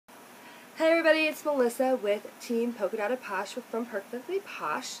Hi everybody, it's Melissa with Team Polka Dotted Posh from Perfectly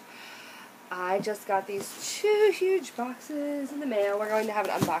Posh. I just got these 2 huge boxes in the mail. We're going to have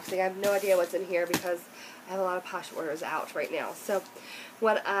an unboxing. I have no idea what's in here because I have a lot of Posh orders out right now. So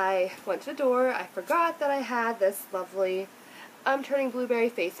when I went to the door, I forgot that I had this lovely turning blueberry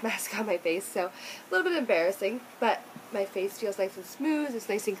face mask on my face. So a little bit embarrassing, but my face feels nice and smooth. It's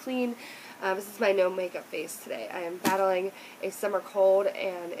nice and clean. This is my no makeup face today. I am battling a summer cold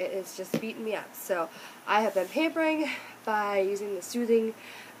and it is just beating me up. So I have been pampering by using the soothing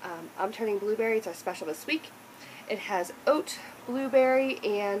turning blueberry. It's our special this week. It has oat, blueberry,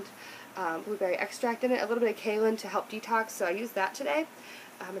 and blueberry extract in it. A little bit of kaolin to help detox, so I used that today.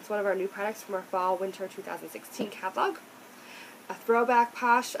 It's one of our new products from our fall-winter 2016 catalog. A throwback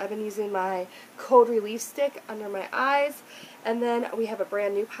Posh. I've been using my cold relief stick under my eyes. And then we have a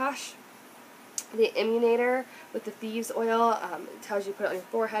brand new Posh. The Immunator with the thieves oil. It tells you to put it on your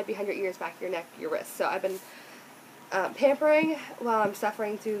forehead, behind your ears, back of your neck, your wrists. So I've been pampering while I'm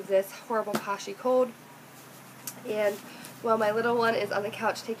suffering through this horrible Poshy cold. And while my little one is on the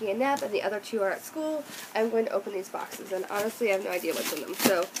couch taking a nap and the other 2 are at school, I'm going to open these boxes. And honestly, I have no idea what's in them.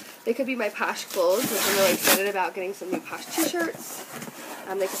 So they could be my Posh clothes, which I'm really excited about getting some new Posh t-shirts.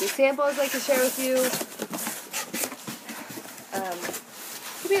 They could be samples I'd like to share with you.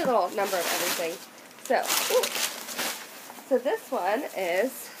 Could be a little number of everything. So this one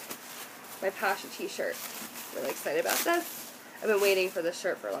is my Posh t-shirt. Really excited about this. I've been waiting for this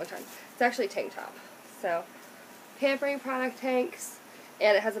shirt for a long time. It's actually a tank top. So pampering product tanks,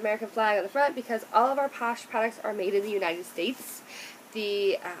 and it has American flag on the front because all of our Posh products are made in the United States.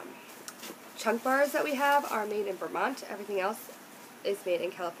 The chunk bars that we have are made in Vermont. Everything else is made in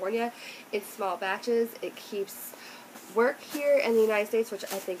California in small batches. It keeps work here in the United States, which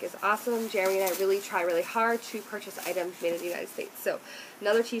I think is awesome. Jeremy and I really try really hard to purchase items made in the United States. So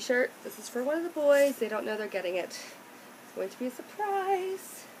another t-shirt. This is for one of the boys. They don't know they're getting it. It's going to be a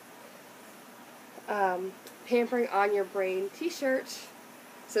surprise. Pampering on your brain t-shirt.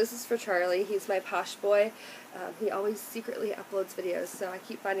 So this is for Charlie. He's my Posh boy. He always secretly uploads videos, so I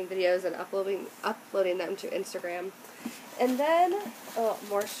keep finding videos and uploading them to Instagram. And then,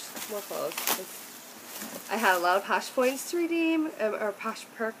 more clothes. I had a lot of Posh points to redeem, or Posh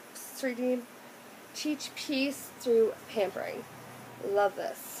perks to redeem. Teach peace through pampering. Love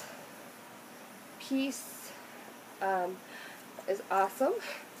this. Peace is awesome.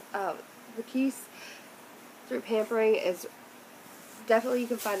 The peace through pampering is definitely, you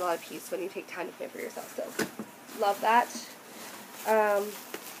can find a lot of peace when you take time to pamper yourself. So, love that.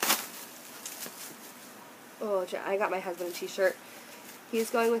 I got my husband a t-shirt. He's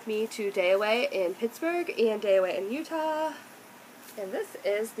going with me to Day Away in Pittsburgh and Day Away in Utah. And this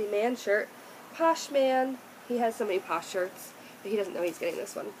is the man shirt. Posh man. He has so many Posh shirts, but he doesn't know he's getting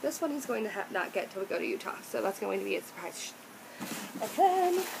this one. This one he's going to not get till we go to Utah. So that's going to be a surprise. And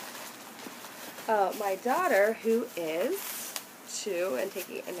then, my daughter, who is 2 and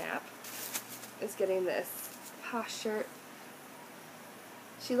taking a nap, is getting this Posh shirt.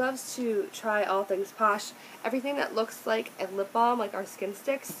 She loves to try all things Posh. Everything that looks like a lip balm, like our skin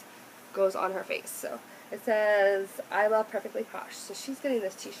sticks, goes on her face. So it says, I love Perfectly Posh. So she's getting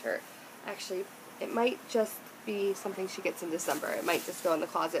this t-shirt. Actually, it might just be something she gets in December. It might just go in the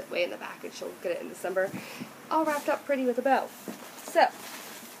closet way in the back and she'll get it in December. All wrapped up pretty with a bow. So,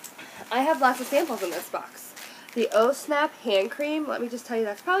 I have lots of samples in this box. The Oh Snap hand cream, let me just tell you,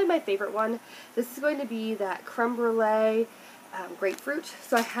 that's probably my favorite one. This is going to be that creme brulee grapefruit.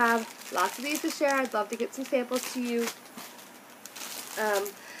 So I have lots of these to share. I'd love to get some samples to you.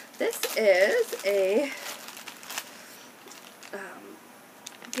 This is a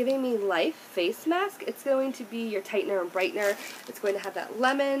Giving Me Life face mask. It's going to be your tightener and brightener. It's going to have that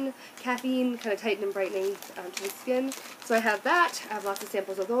lemon, caffeine, kind of tighten and brightening to the skin. So I have that. I have lots of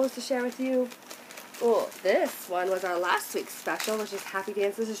samples of those to share with you. Oh, this one was our last week's special, which is Happy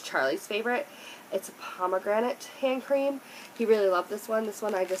Dance. This is Charlie's favorite. It's a pomegranate hand cream. He really loved this one. This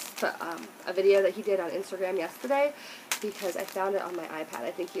one I just put a video that he did on Instagram yesterday because I found it on my iPad.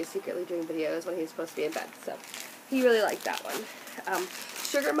 I think he was secretly doing videos when he was supposed to be in bed. So he really liked that one.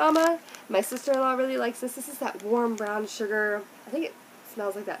 Sugar Mama, my sister-in-law really likes this. This is that warm brown sugar. I think it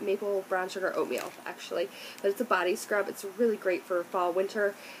smells like that maple brown sugar oatmeal, actually. But it's a body scrub. It's really great for fall,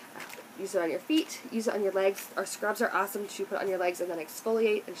 winter. Use it on your feet, use it on your legs. Our scrubs are awesome to put on your legs and then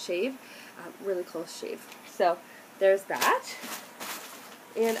exfoliate and shave. Really close shave. So there's that.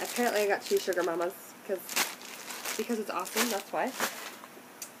 And apparently I got 2 Sugar Mamas because it's awesome, that's why.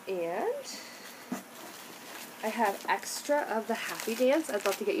 And I have extra of the Happy Dance. I'd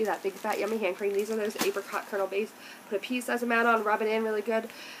love to get you that big fat yummy hand cream. These are those apricot kernel base. Put a pea-sized amount on, rub it in really good.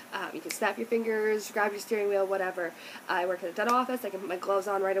 You can snap your fingers, grab your steering wheel, whatever. I work in a dental office. I can put my gloves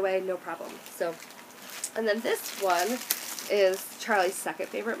on right away, no problem. So, and then this one is Charlie's second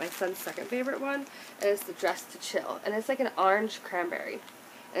favorite, my son's second favorite one, and it's the Dress to Chill. And it's like an orange cranberry.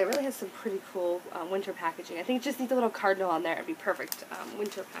 And it really has some pretty cool winter packaging. I think it just needs a little cardinal on there. It'd be perfect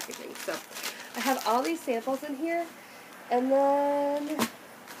winter packaging. So I have all these samples in here, and then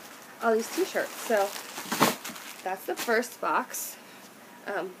all these t-shirts. So that's the first box.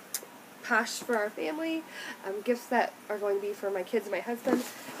 Posh for our family, gifts that are going to be for my kids and my husband,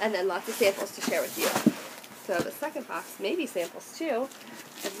 and then lots of samples to share with you. So the second box, maybe samples too.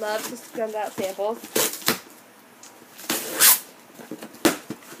 I'd love to send out samples.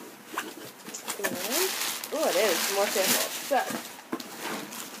 Oh, it is. More samples. So,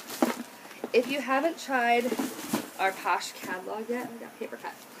 if you haven't tried our Posh catalog yet, I got paper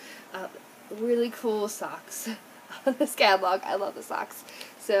cut. Really cool socks on this catalog. I love the socks.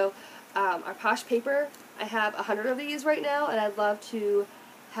 So, our Posh paper, I have 100 of these right now, and I'd love to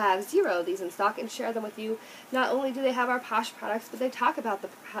have 0 of these in stock and share them with you. Not only do they have our Posh products, but they talk about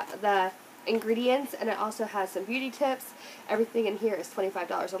the ingredients, and it also has some beauty tips. Everything in here is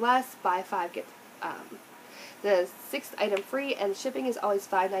 $25 or less. Buy 5, get the 6th item free, and shipping is always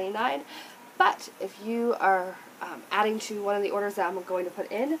 $5.99. But if you are adding to one of the orders that I'm going to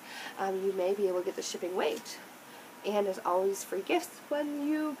put in, you may be able to get the shipping waived. And there's always free gifts when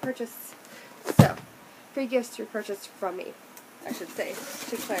you purchase. So, free gifts through purchase from me, I should say,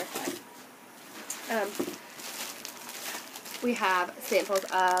 to clarify. We have samples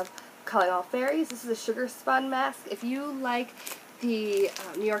of Calling All Fairies. This is a sugar spun mask. If you like the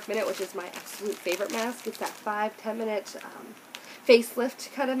New York Minute, which is my absolute favorite mask, it's that 5-10 minute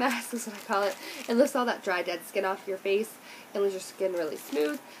facelift kind of mask is what I call it. It lifts all that dry, dead skin off your face and leaves your skin really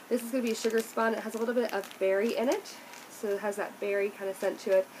smooth. This is going to be a sugar spun. It has a little bit of berry in it, so it has that berry kind of scent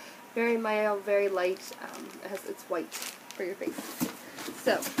to it. Very mild, very light. It's white for your face.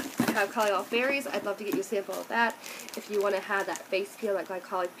 So, I have Calling All Fairies. I'd love to get you a sample of that. If you want to have that face peel, that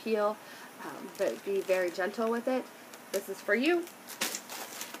glycolic peel, but be very gentle with it, this is for you.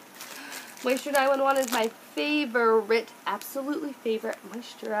 Moisture 911 is my favorite, absolutely favorite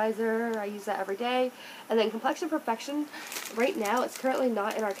moisturizer. I use that every day. And then Complexion Perfection, right now, it's currently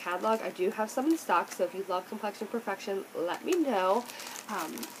not in our catalog. I do have some in stock, so if you love Complexion Perfection, let me know.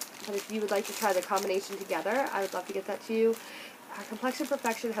 But if you would like to try the combination together, I would love to get that to you. Complexion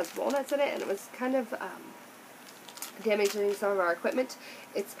Perfection has walnuts in it, and it was kind of damaging some of our equipment.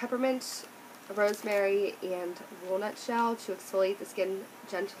 It's peppermint, rosemary, and walnut shell to exfoliate the skin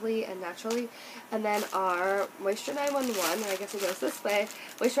gently and naturally. And then our Moisture 911, I guess it goes this way,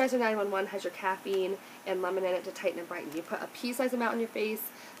 Moisturizer 911 has your caffeine and lemon in it to tighten and brighten. You put a pea-sized amount on your face,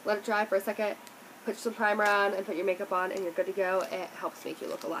 let it dry for a second, put some primer on, and put your makeup on, and you're good to go. It helps make you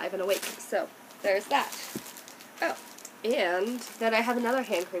look alive and awake. So, there's that. Oh, and then I have another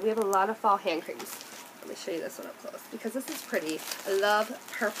hand cream. We have a lot of fall hand creams. Let me show you this one up close, because this is pretty. I love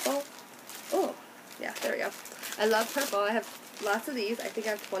purple. Oh, yeah, there we go. I love purple. I have lots of these. I think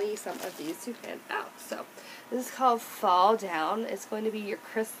I have 20-some of these to hand out. So, this is called Fall Down. It's going to be your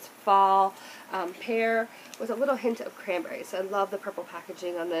crisp fall pear with a little hint of cranberry. So, I love the purple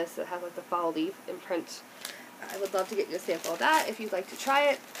packaging on this. It has like the fall leaf imprint. I would love to get you a sample of that if you'd like to try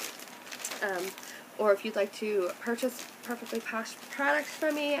it. Or if you'd like to purchase Perfectly Posh products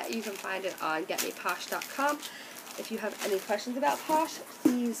from me, you can find it on getmeposh.com. If you have any questions about Posh,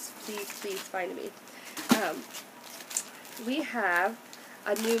 please, please, please find me. We have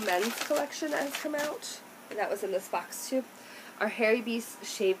a new men's collection that has come out, and that was in this box too. Our Hairy Beast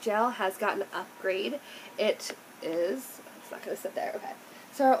Shave Gel has gotten an upgrade. It is, it's not going to sit there, okay.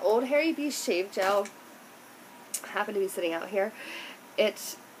 So our old Hairy Beast Shave Gel happened to be sitting out here.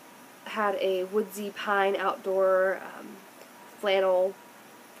 It had a woodsy pine outdoor flannel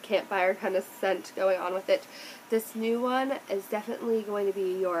campfire kind of scent going on with it. This new one is definitely going to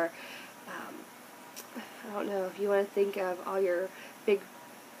be your, I don't know, if you want to think of all your big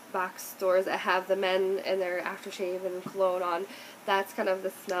box stores that have the men and their aftershave and cologne on, that's kind of the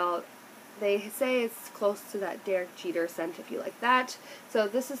smell. They say it's close to that Derek Jeter scent if you like that. So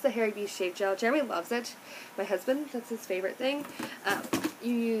this is the Hairy Beast Shave Gel. Jeremy loves it. My husband, that's his favorite thing.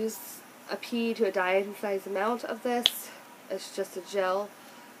 You use a pea to a dime-sized amount of this. It's just a gel.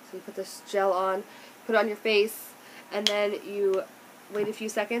 So you put this gel on, put it on your face, and then you wait a few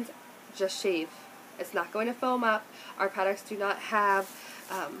seconds, just shave. It's not going to foam up. Our products do not have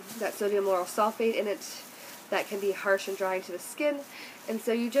that sodium lauryl sulfate in it that can be harsh and drying to the skin. And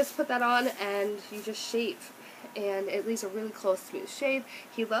so you just put that on and you just shave. and it leaves a really close, smooth shave.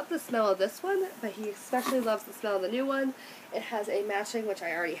 He loved the smell of this one, but he especially loves the smell of the new one. It has a matching, which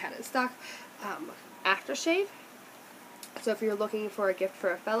I already had in stock, aftershave. So if you're looking for a gift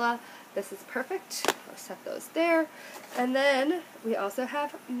for a fella, this is perfect. I'll set those there. And then we also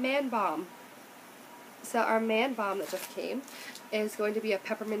have Man Balm. So our Man Balm that just came is going to be a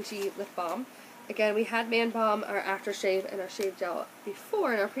pepperminty lip balm. Again, we had Man Balm, our aftershave, and our shave gel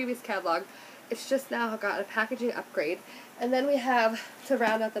before in our previous catalog. It's just now got a packaging upgrade. And then we have, to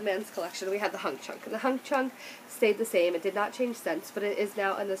round out the men's collection, we have the Hunk Chunk. And the Hunk Chunk stayed the same. It did not change scents, but it is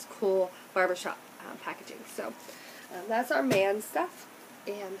now in this cool barbershop packaging. So that's our man stuff,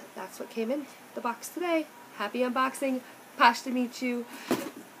 and that's what came in the box today. Happy unboxing. Posh to meet you.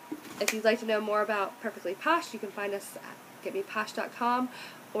 If you'd like to know more about Perfectly Posh, you can find us at getmeposh.com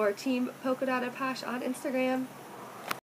or Team Polka Dot Posh on Instagram.